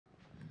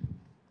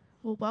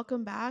Well,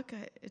 welcome back.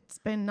 It's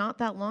been not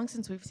that long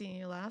since we've seen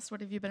you last.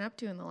 What have you been up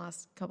to in the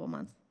last couple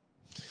months?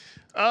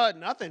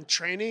 Nothing.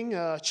 Training,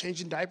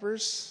 changing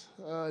diapers,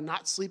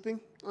 not sleeping.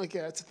 Like,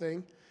 yeah, that's a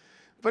thing.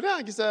 But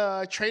no, just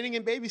training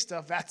and baby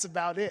stuff. That's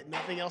about it.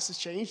 Nothing else has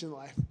changed in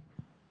life.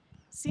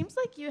 Seems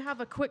like you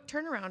have a quick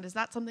turnaround. Is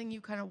that something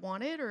you kind of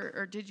wanted,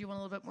 or did you want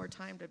a little bit more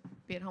time to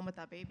be at home with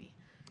that baby?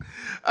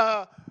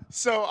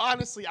 So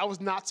honestly, I was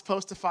not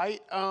supposed to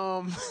fight.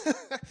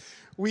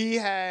 We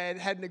had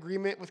an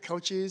agreement with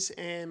coaches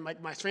and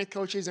like my strength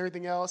coaches and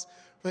everything else.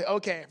 But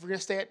okay, if we're gonna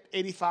stay at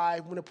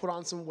 85, I'm gonna put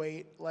on some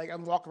weight. Like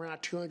I'm walking around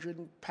at 200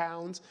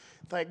 pounds.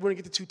 Like we're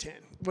gonna get to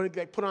 210. We're gonna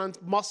like, put on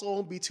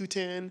muscle, be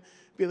 210,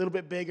 be a little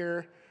bit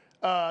bigger.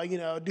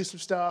 Do some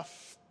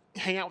stuff,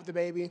 hang out with the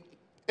baby.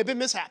 And then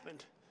this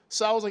happened.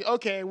 So I was like,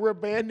 okay, we're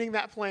abandoning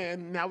that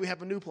plan. Now we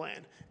have a new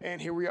plan,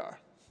 and here we are.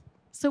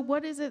 So,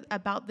 what is it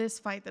about this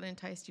fight that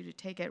enticed you to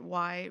take it?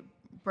 Why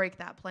break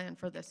that plan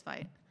for this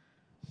fight?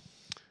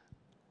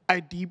 I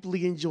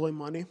deeply enjoy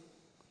money.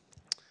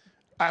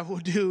 I will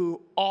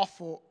do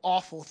awful,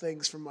 awful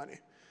things for money.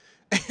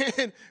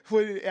 And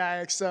when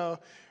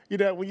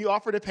you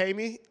offer to pay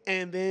me,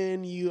 and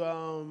then you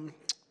offer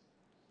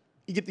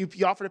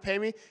to pay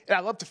me, and I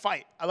love to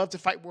fight. I love to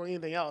fight more than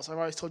anything else. I've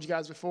always told you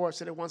guys before. I've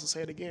said it once. I'll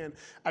say it again.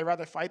 I'd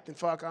rather fight than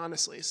fuck,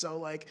 honestly. So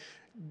like,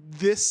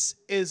 this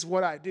is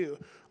what I do.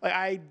 Like,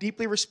 I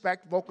deeply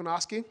respect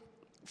Volkanovski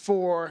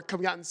for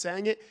coming out and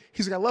saying it.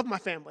 He's like, I love my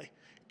family.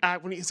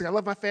 He's like, I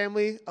love my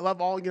family. I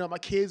love all my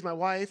kids, my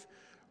wife.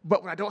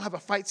 But when I don't have a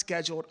fight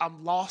scheduled,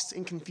 I'm lost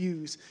and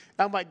confused.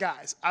 And I'm like,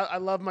 guys, I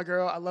love my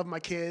girl. I love my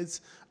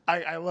kids.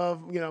 I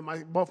love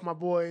both my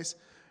boys.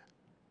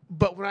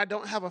 But when I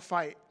don't have a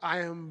fight, I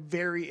am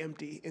very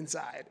empty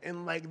inside.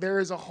 And like there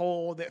is a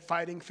hole that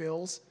fighting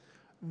fills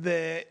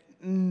that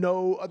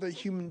no other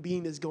human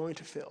being is going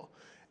to fill.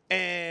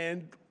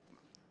 And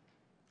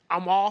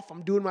I'm off,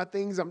 I'm doing my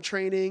things, I'm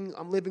training,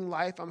 I'm living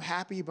life, I'm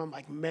happy, but I'm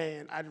like,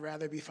 man, I'd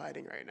rather be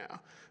fighting right now.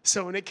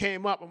 So when it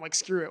came up, I'm like,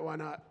 screw it, why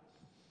not?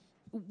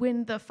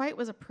 When the fight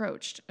was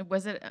approached,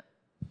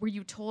 were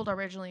you told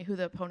originally who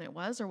the opponent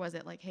was, or was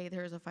it like, hey,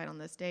 there's a fight on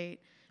this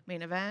date,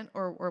 main event,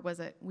 or was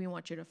it, we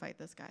want you to fight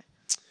this guy?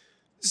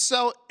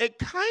 So it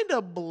kind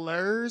of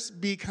blurs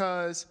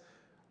because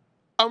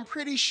I'm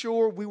pretty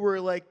sure we were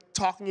like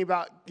talking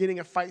about getting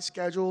a fight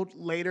scheduled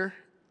later,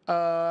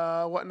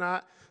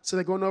 whatnot. So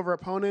they're going over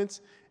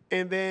opponents,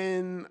 and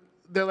then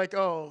they're like,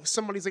 oh,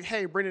 somebody's like,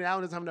 hey, Brendan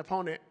Allen doesn't have an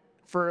opponent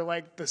for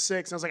like the 6th.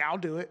 And I was like, I'll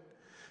do it.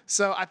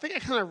 So I think I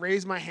kind of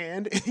raised my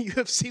hand, and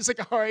UFC's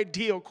like, all right,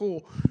 deal,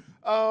 cool.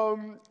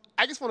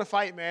 I just want to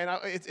fight, man.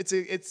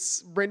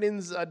 It's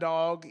Brendan's a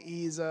dog.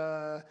 He's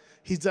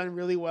done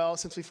really well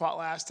since we fought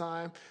last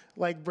time.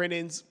 Like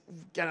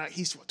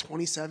he's what,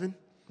 27?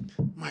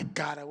 My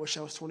God, I wish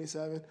I was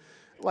 27.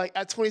 Like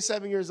at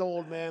 27 years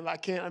old, man, I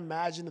can't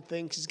imagine the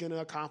things he's going to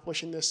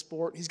accomplish in this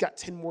sport. He's got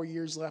 10 more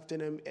years left in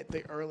him at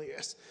the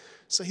earliest.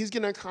 So he's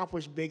going to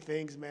accomplish big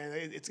things, man.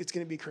 It's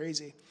going to be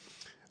crazy.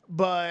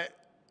 But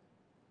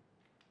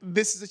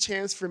this is a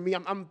chance for me.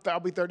 I'll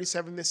be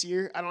 37 this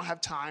year. I don't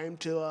have time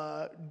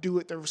to do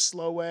it the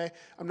slow way.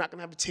 I'm not going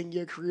to have a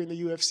 10-year career in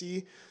the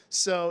UFC.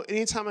 So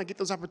anytime I get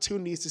those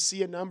opportunities to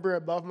see a number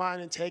above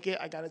mine and take it,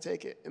 I got to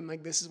take it. And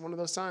like this is one of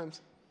those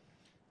times.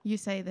 You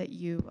say that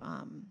you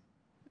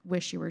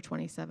wish you were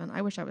 27.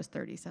 I wish I was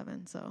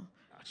 37. So,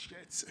 Oh,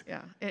 shit.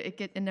 yeah,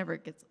 it never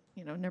gets,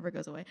 never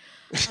goes away.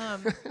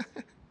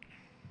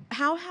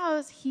 How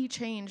has he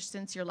changed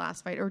since your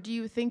last fight, or do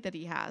you think that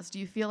he has? Do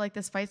you feel like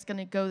this fight's going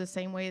to go the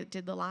same way it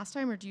did the last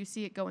time, or do you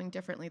see it going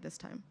differently this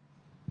time?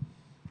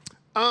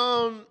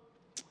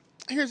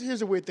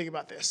 Here's a weird thing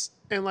about this,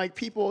 and like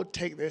people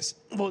take this,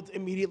 will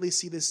immediately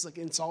see this as like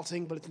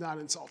insulting, but it's not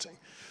insulting.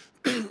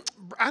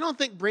 I don't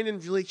think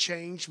Brendan really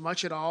changed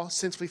much at all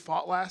since we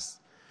fought last.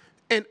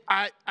 And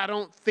I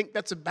don't think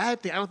that's a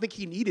bad thing. I don't think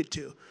he needed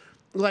to.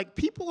 Like,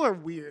 people are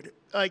weird.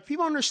 Like,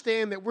 people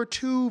understand that we're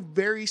two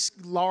very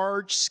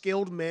large,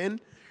 skilled men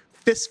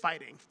fist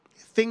fighting.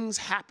 Things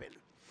happen.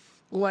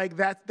 Like,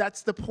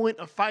 that's the point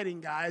of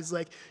fighting, guys.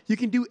 Like, you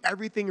can do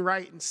everything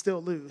right and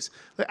still lose.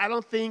 Like, I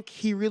don't think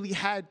he really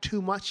had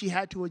too much he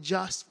had to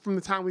adjust from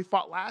the time we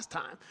fought last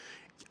time.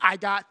 I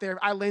got there.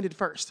 I landed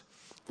first.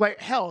 Like,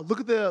 hell, look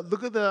at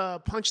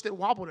the punch that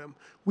wobbled him.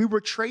 We were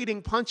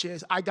trading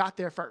punches. I got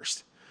there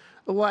first.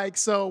 Like,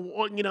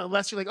 so,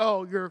 unless you're like,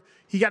 oh,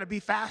 you got to be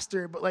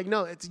faster. But like,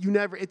 no,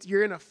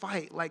 you're in a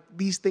fight. Like,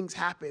 these things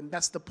happen.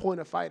 That's the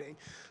point of fighting.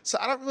 So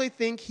I don't really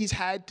think he's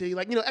had to,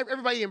 like,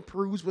 everybody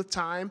improves with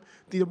time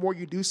the more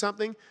you do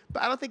something.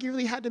 But I don't think he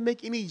really had to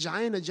make any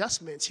giant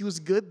adjustments. He was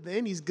good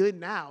then. He's good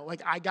now.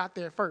 Like, I got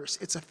there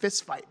first. It's a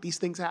fist fight. These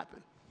things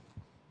happen.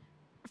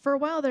 For a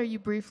while there, you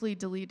briefly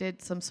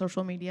deleted some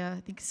social media.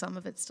 I think some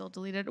of it's still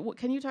deleted.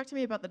 Can you talk to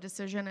me about the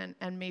decision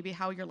and maybe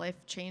how your life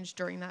changed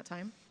during that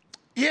time?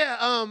 Yeah,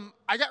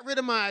 I got rid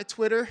of my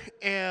Twitter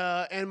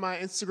and my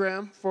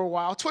Instagram for a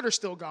while. Twitter's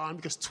still gone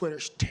because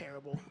Twitter's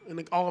terrible, and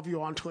like all of you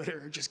on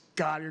Twitter are just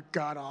you're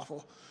god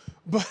awful.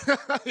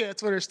 But yeah,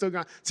 Twitter's still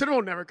gone. Twitter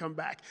will never come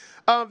back.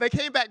 They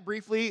came back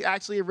briefly,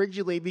 actually,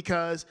 originally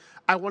because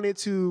I wanted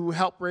to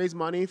help raise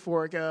money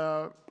for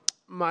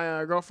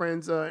my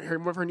girlfriend's,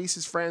 one of her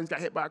niece's friends got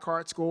hit by a car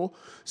at school.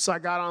 So I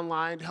got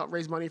online to help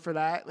raise money for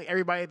that. Like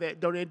everybody that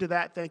donated to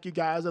that, thank you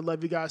guys. I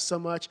love you guys so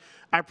much.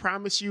 I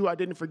promise you, I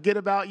didn't forget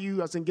about you.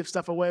 I was gonna give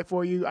stuff away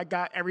for you. I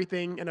got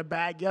everything in a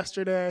bag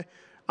yesterday.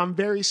 I'm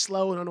very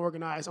slow and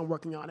unorganized. I'm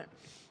working on it.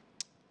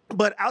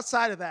 But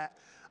outside of that,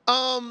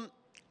 I'm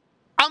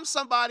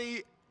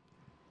somebody,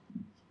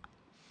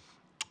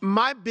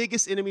 my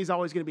biggest enemy is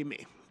always gonna be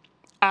me.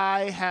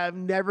 I have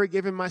never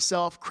given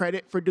myself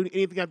credit for doing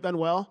anything I've done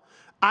well.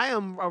 I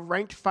am a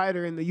ranked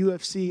fighter in the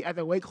UFC at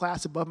the weight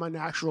class above my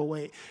natural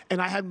weight,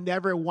 and I have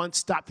never once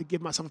stopped to give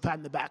myself a pat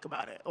on the back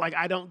about it. Like,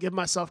 I don't give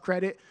myself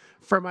credit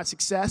for my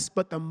success,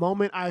 but the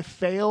moment I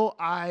fail,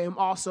 I am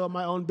also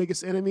my own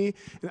biggest enemy,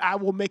 and I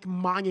will make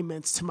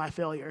monuments to my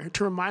failure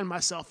to remind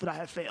myself that I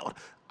have failed.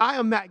 I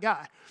am that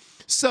guy.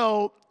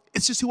 So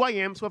it's just who I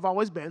am, it's who I've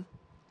always been.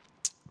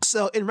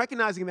 So in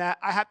recognizing that,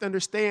 I have to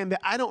understand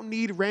that I don't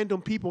need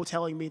random people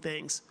telling me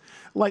things.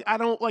 Like, I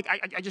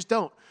just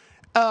don't.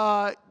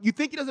 You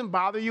think it doesn't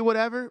bother you,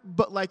 whatever,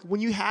 but like when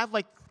you have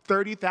like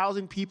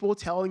 30,000 people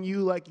telling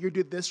you like you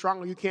did this wrong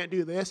or you can't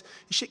do this,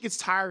 shit gets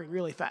tiring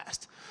really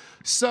fast.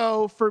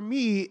 So for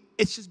me,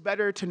 it's just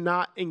better to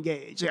not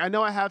engage. Like, I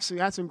know I had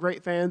some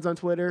great fans on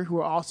Twitter who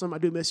are awesome. I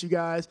do miss you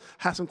guys.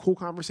 Have some cool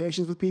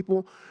conversations with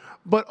people.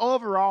 But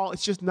overall,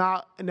 it's just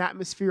not an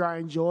atmosphere I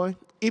enjoy.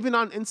 Even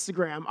on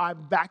Instagram, I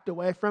backed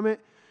away from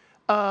it.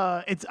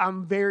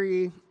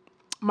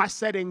 My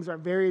settings are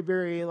very,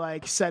 very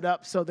like set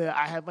up so that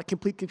I have like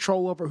complete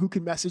control over who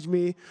can message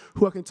me,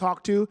 who I can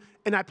talk to.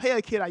 And I pay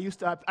a kid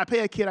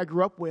I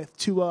grew up with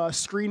to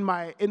screen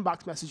my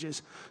inbox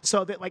messages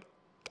so that like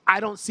I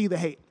don't see the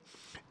hate.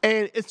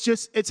 And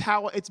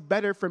it's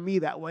better for me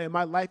that way. And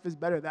my life is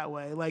better that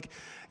way. Like,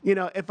 you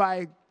know,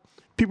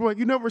 people are like,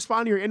 you never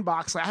respond to your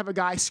inbox. Like, I have a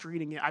guy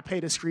screening it. I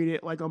pay to screen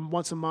it like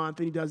once a month,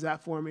 and he does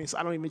that for me, so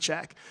I don't even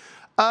check.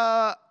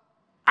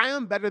 I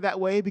am better that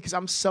way because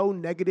I'm so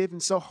negative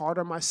and so hard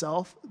on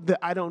myself that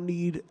I don't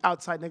need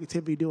outside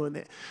negativity doing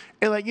it.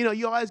 And like, you know,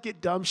 you always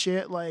get dumb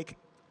shit. Like,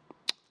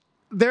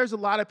 there's a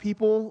lot of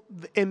people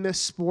in this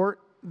sport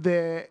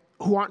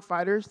who aren't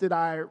fighters that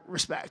I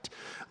respect.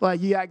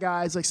 Like, you got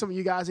guys, like some of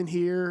you guys in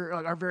here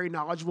are very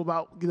knowledgeable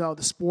about, you know,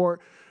 the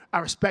sport. I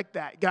respect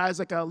that. Guys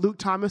like Luke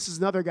Thomas is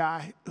another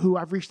guy who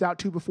I've reached out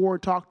to before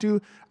and talked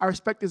to. I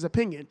respect his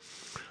opinion.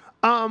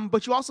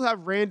 But you also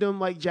have random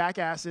like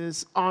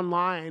jackasses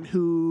online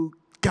who,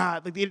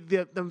 God, like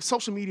the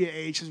social media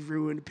age has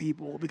ruined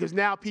people because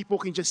now people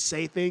can just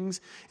say things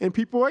and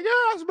people are like,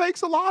 yeah, this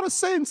makes a lot of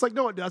sense. Like,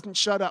 no, it doesn't.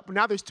 Shut up. But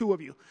now there's two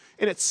of you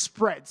and it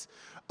spreads.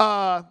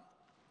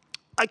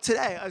 Like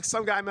today, like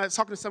some guy, I was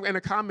talking to some in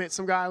a comment,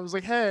 some guy was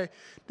like, hey,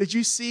 did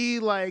you see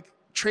like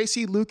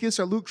Tracy Lucas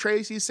or Luke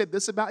Tracy said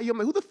this about you? I'm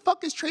like, who the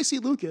fuck is Tracy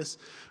Lucas?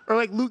 Or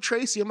like Luke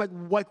Tracy. I'm like,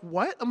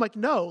 what? I'm like,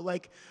 no,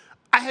 like,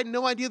 I had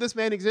no idea this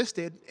man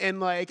existed,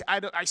 and like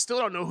I still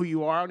don't know who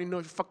you are. I don't even know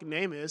what your fucking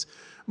name is.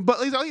 But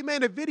he's like, oh, you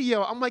made a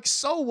video. I'm like,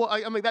 so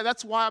what? I'm like,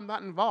 that's why I'm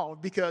not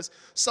involved because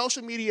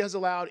social media has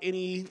allowed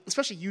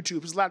especially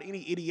YouTube, has allowed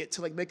any idiot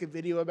to like make a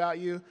video about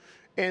you.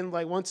 And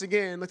like once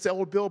again, like the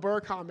old Bill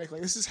Burr comic,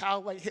 like this is how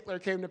like Hitler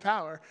came to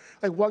power.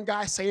 Like one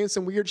guy saying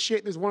some weird shit,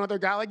 and there's one other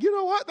guy like, you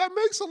know what? That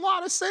makes a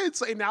lot of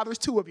sense. And now there's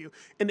two of you,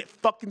 and it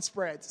fucking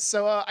spreads.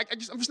 So I'm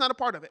just not a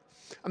part of it.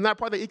 I'm not a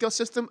part of the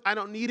ecosystem. I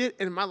don't need it,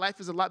 and my life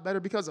is a lot better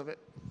because of it.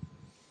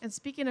 And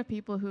speaking of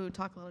people who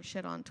talk a lot of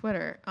shit on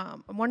Twitter,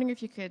 I'm wondering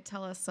if you could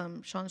tell us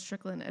some Sean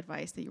Strickland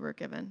advice that you were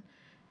given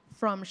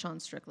from Sean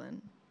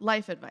Strickland.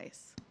 Life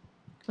advice.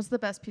 What's the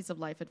best piece of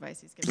life advice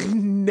he's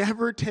given?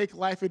 Never take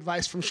life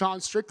advice from Sean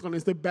Strickland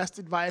is the best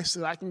advice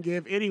that I can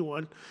give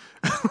anyone.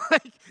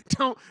 Like,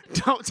 don't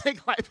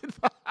take life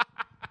advice.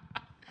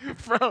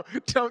 Bro,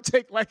 don't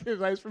take life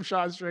advice from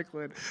Sean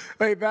Strickland.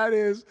 Like, that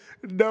is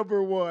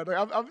number one.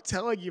 Like, I'm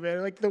telling you,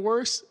 man, like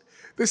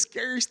the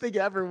scariest thing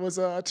ever was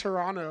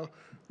Toronto.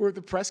 We're at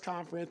the press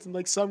conference, and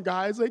like some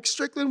guys like,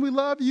 Strickland, we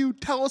love you.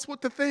 Tell us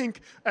what to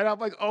think. And I'm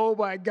like, oh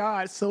my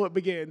God. So it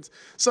begins.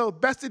 So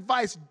best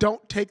advice,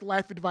 don't take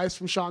life advice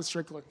from Sean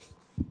Strickland.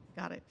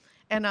 Got it.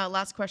 And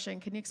last question,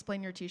 can you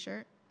explain your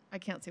T-shirt? I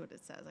can't see what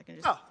it says. I can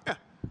just. Oh, yeah.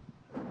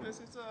 It's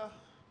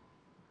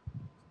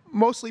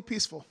mostly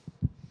peaceful.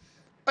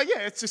 But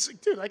yeah, it's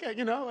just, dude, like,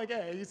 you know, like,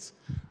 hey,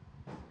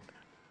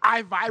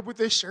 I vibe with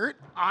this shirt.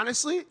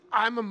 Honestly,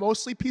 I'm a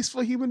mostly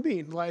peaceful human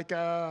being. Like,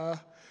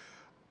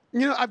 you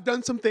know, I've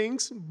done some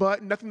things,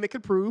 but nothing they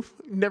could prove.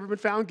 Never been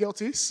found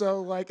guilty.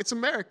 So, like, it's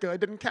America. It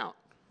didn't count.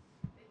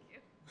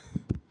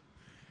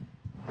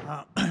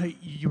 Thank you.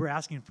 You were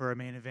asking for a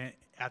main event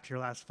after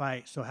your last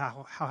fight. So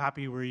how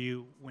happy were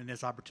you when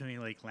this opportunity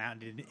like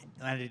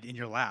landed in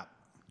your lap?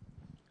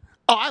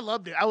 Oh, I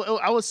loved it.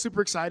 I was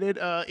super excited.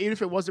 Even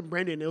if it wasn't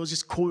Brandon, it was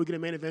just cool to get a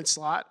main event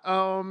slot.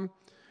 Got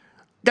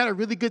a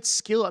really good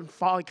skill on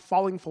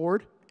falling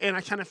forward. And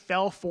I kind of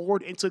fell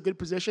forward into a good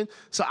position.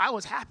 So I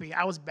was happy.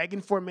 I was begging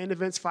for a main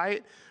events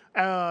fight.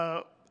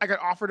 I I got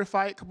offered a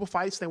fight, a couple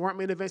fights. They weren't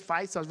main event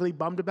fights. So I was really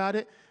bummed about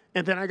it.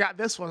 And then I got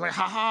this one. I was like,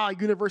 haha,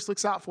 universe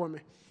looks out for me.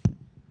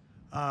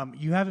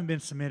 You haven't been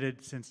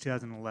submitted since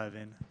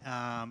 2011.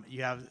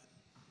 You have,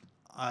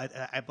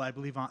 I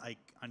believe, on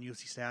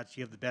UFC stats,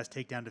 you have the best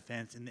takedown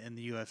defense in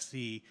the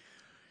UFC.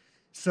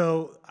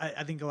 So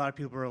I think a lot of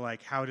people are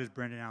like, how does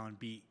Brendan Allen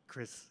beat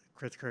Chris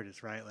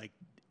Curtis, right? Like,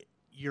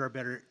 you're a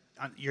better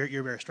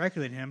striker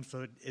than him.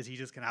 So is he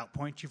just going to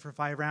outpoint you for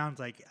 5 rounds?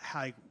 Like,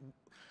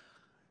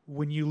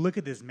 when you look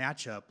at this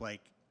matchup,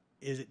 like,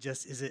 is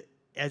it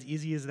as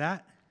easy as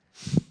that?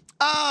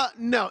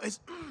 No.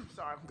 It's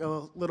sorry, I'm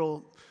a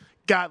little.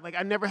 God, like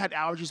I never had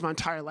allergies my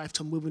entire life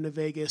till moving to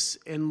Vegas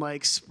in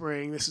like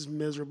spring. This is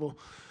miserable.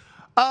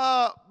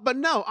 But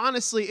no,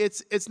 honestly,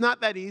 it's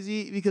not that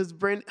easy because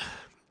Brendan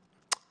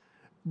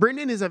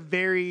is a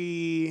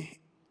very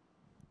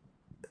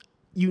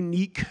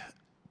unique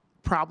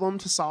problem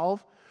to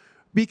solve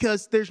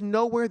because there's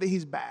nowhere that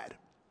he's bad.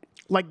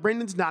 Like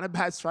Brendan's not a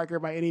bad striker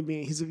by any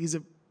means. He's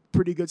a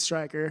pretty good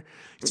striker.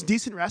 He's a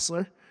decent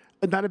wrestler,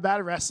 not a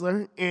bad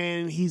wrestler,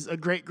 and he's a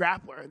great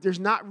grappler. There's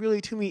not really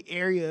too many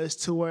areas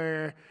to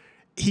where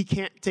he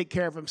can't take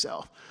care of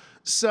himself.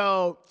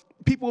 So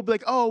people will be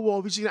like, oh,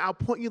 well, he's going to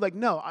outpoint you. Like,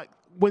 no.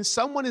 When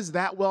someone is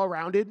that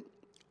well-rounded,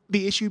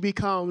 the issue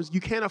becomes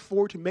you can't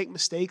afford to make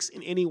mistakes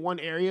in any one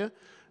area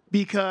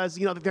because,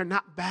 they're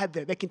not bad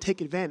there. They can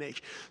take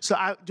advantage. So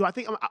I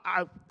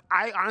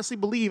honestly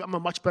believe I'm a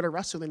much better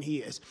wrestler than he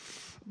is.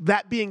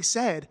 That being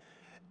said,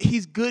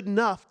 he's good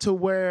enough to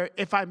where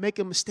if I make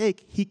a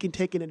mistake, he can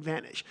take an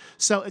advantage.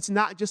 So it's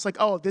not just like,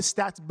 oh, this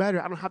stat's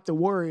better, I don't have to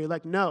worry.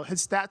 Like, no,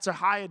 his stats are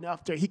high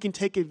enough that he can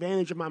take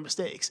advantage of my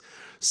mistakes.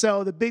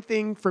 So the big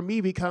thing for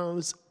me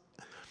becomes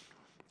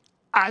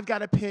I've got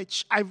to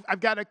pitch. I've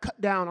got to cut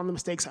down on the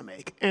mistakes I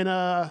make. And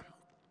I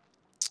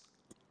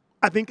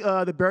think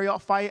the Burial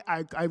fight,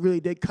 I really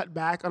did cut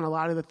back on a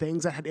lot of the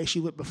things I had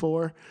issue with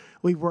before.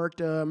 We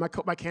worked,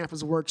 my camp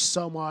has worked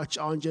so much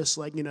on just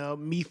like,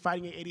 me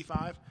fighting at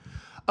 85.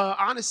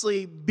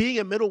 Honestly, being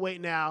a middleweight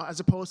now,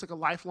 as opposed to like a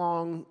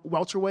lifelong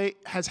welterweight,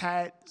 has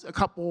had a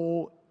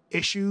couple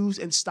issues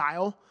in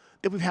style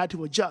that we've had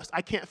to adjust.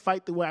 I can't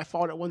fight the way I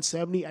fought at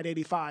 170 at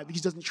 85. It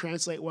just doesn't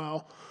translate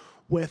well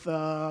with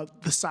the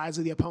size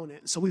of the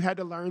opponent. So we've had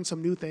to learn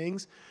some new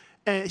things.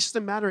 And it's just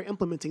a matter of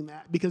implementing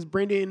that because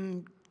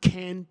Brendan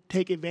can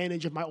take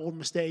advantage of my old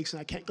mistakes, and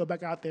I can't go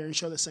back out there and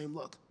show the same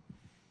look.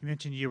 You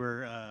mentioned you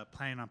were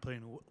planning on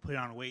putting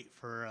on weight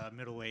for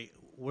middleweight.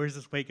 Where's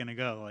this weight going to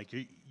go? Like,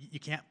 you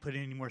can't put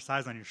any more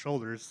size on your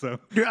shoulders. So,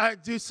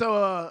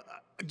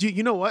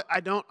 you know what?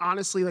 I don't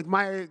honestly like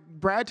my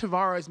Brad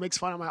Tavares makes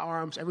fun of my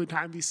arms every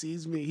time he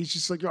sees me. He's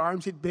just like, your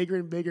arms get bigger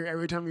and bigger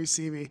every time you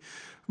see me.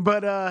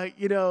 But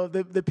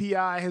the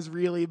PI has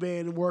really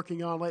been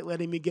working on like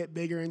letting me get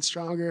bigger and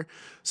stronger.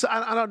 So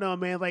I don't know,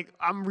 man. Like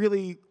I'm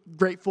really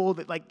grateful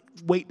that like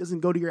weight doesn't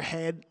go to your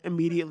head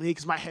immediately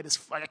because my head is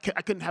like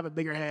I couldn't have a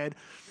bigger head.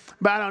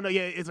 But I don't know.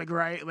 Yeah, it's like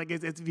right. Like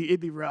it'd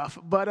be rough.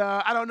 But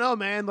I don't know,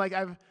 man. Like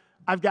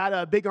I've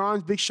got big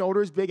arms, big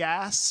shoulders, big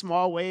ass,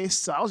 small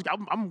waist. So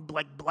I'm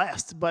like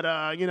blessed. But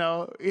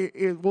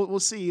we'll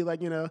see.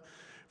 Like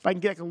if I can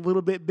get like a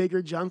little bit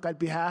bigger junk, I'd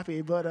be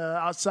happy. But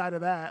outside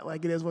of that,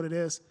 like it is what it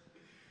is.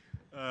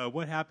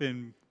 What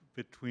happened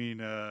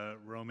between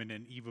Roman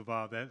and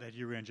Ivov that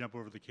you were gonna jump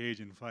over the cage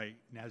and fight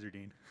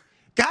Nasruddin?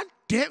 God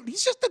damn,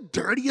 he's just the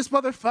dirtiest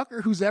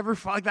motherfucker who's ever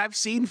fought. Like, I've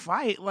seen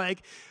fight.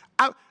 Like,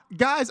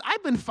 guys,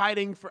 I've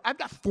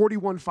got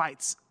 41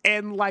 fights,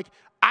 and like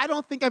I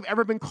don't think I've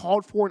ever been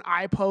called for an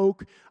eye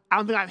poke. I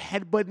don't think I've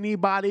headbutted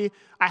anybody.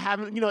 I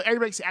haven't,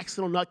 everybody's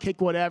accidental nut kick,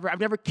 whatever. I've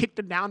never kicked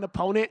a downed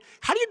opponent.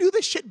 How do you do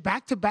this shit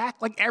back to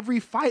back, like every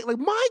fight? Like,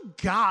 my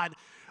God,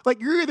 like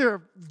you're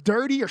either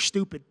dirty or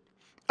stupid.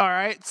 All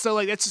right, so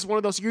like that's just one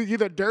of those. You're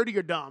either dirty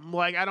or dumb.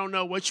 Like I don't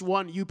know which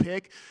one you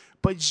pick,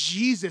 but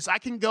Jesus, I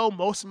can go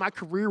most of my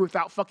career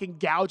without fucking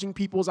gouging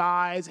people's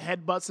eyes,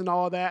 headbutts, and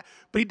all of that.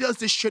 But he does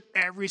this shit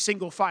every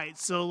single fight.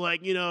 So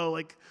like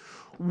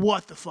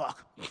what the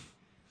fuck?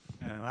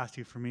 Last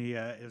two for me,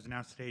 it was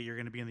announced today you're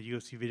going to be in the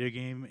UFC video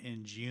game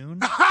in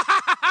June.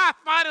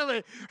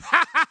 Finally.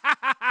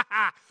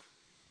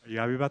 Are you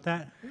happy about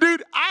that?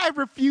 Dude, I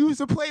refused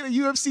to play the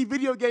UFC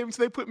video game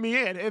until they put me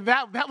in. And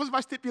that was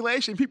my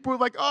stipulation. People were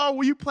like, oh,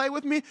 will you play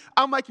with me?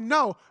 I'm like,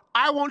 no,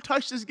 I won't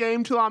touch this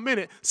game until I'm in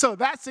it. So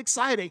that's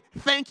exciting.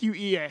 Thank you,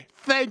 EA.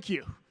 Thank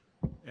you.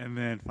 And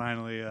then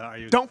finally, are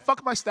you... Don't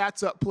fuck my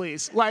stats up,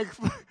 please. Like,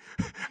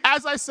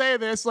 as I say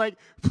this, like,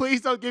 please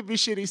don't give me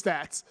shitty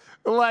stats.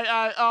 Like,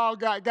 oh,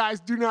 God,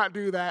 guys, do not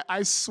do that.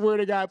 I swear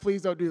to God,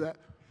 please don't do that.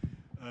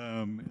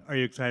 Are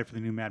you excited for the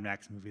new Mad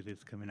Max movie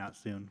that's coming out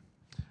soon?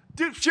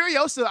 Dude,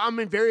 Furiosa,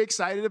 I'm very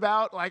excited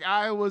about. Like,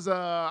 I was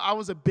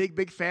a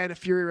big fan of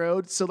Fury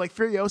Road, so like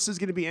Furiosa is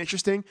gonna be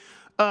interesting.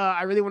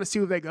 I really want to see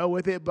where they go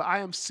with it, but I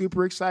am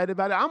super excited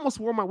about it. I almost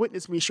wore my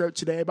Witness Me shirt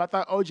today, but I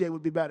thought OJ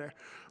would be better.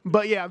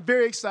 But yeah, I'm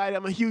very excited.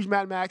 I'm a huge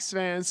Mad Max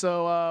fan,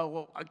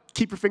 so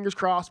keep your fingers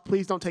crossed.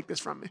 Please don't take this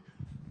from me.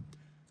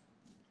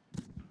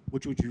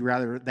 Which would you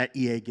rather that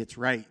EA gets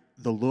right?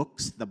 The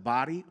looks, the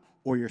body,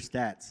 or your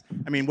stats?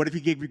 I mean, what if he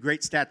gave you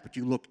great stats, but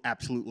you look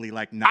absolutely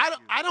like not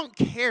I don't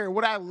care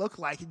what I look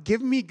like.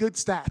 Give me good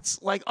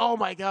stats. Like, oh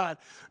my God,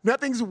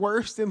 nothing's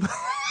worse than.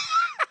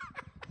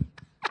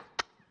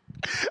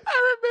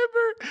 I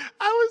remember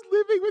I was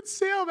living with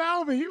Sam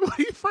Alvey when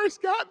he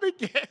first got in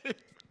the game.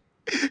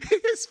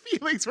 His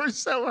feelings were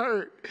so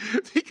hurt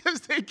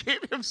because they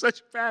gave him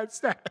such bad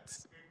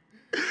stats.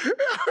 I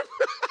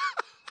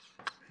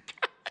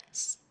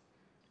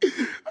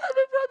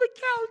remember on the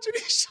couch and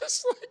he's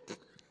just like,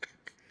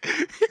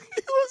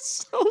 he was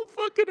so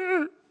fucking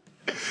hurt.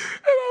 And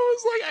I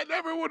was like, I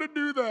never want to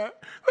do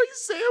that. Like,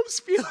 Sam's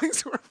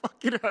feelings were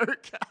fucking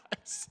hurt,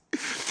 guys.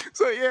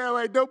 So, yeah,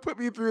 like, don't put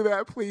me through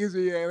that, please.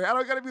 Yeah, like, I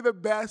don't got to be the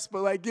best,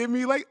 but, like, give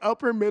me, like,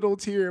 upper middle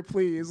tier,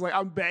 please. Like,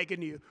 I'm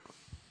begging you.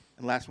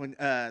 And last one,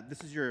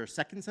 this is your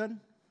second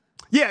son?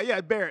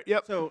 Yeah, Barrett,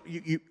 yep. So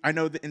I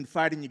know that in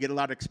fighting you get a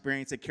lot of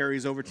experience that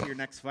carries over to your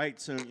next fight.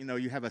 So,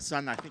 you have a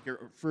son, I think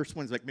your first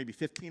one's like maybe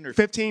 15 or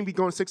 15, be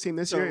going 16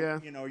 this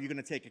year, yeah. Are you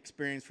going to take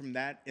experience from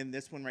that in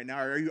this one right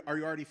now? Or are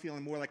you already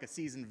feeling more like a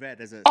seasoned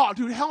vet as a... Oh,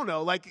 dude, hell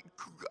no. Like,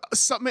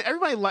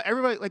 everybody,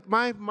 like,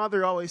 my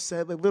mother always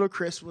said, like, little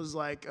Chris was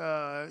like,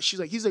 she's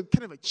like, he's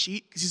kind of a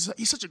cheat because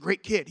he's such a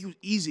great kid. He was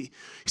easy.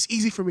 He's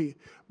easy for me.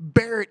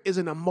 Barrett is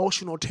an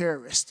emotional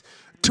terrorist.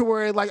 To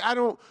where, like,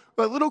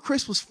 little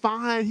Chris was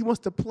fine. He wants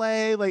to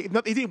play. Like,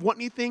 he didn't want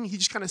anything. He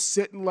just kind of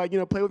sit and, like,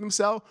 play with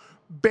himself.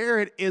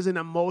 Barrett is an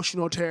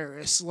emotional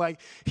terrorist. Like,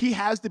 he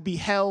has to be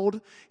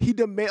held.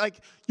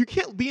 Like, you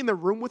can't be in the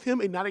room with him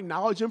and not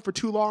acknowledge him for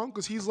too long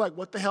because he's like,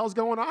 what the hell's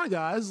going on,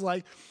 guys?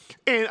 Like,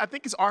 and I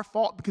think it's our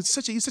fault because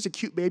he's such a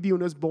cute baby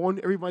when he was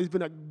born. Everybody's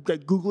been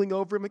like Googling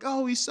over him, like,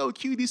 oh, he's so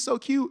cute, he's so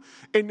cute.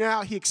 And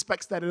now he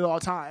expects that at all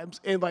times.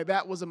 And, like,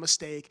 that was a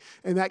mistake.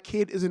 And that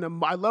kid is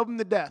I love him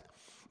to death.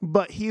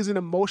 But he is an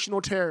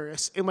emotional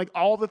terrorist. And, like,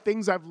 all the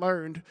things I've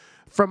learned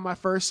from my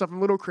first son,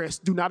 from little Chris,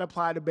 do not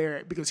apply to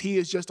Barrett because he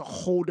is just a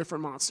whole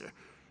different monster.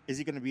 Is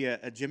he going to be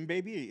a gym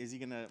baby? Is he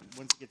going to,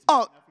 once he gets big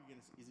enough,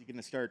 is he going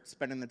to start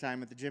spending the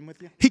time at the gym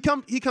with you? He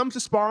comes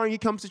to sparring. He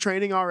comes to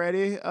training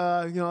already.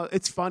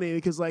 It's funny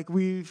because, like,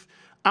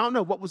 I don't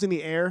know what was in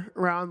the air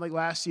around, like,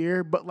 last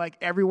year, but, like,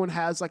 everyone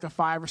has, like, a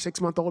 5 or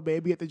 6 month old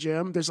baby at the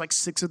gym. There's, like,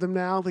 6 of them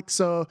now. Like,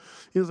 so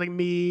it was, like,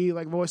 me,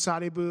 like, Roy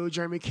Sadibu,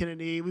 Jeremy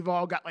Kennedy. We've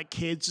all got, like,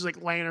 kids just,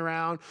 like, laying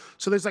around.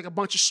 So there's, like, a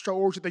bunch of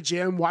strollers at the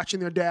gym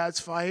watching their dads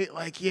fight.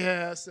 Like,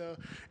 yeah, so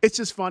it's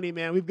just funny,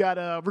 man. We're going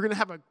to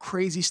have a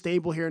crazy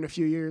stable here in a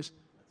few years.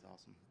 That's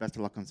awesome. Best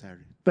of luck on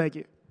Saturday. Thank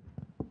you.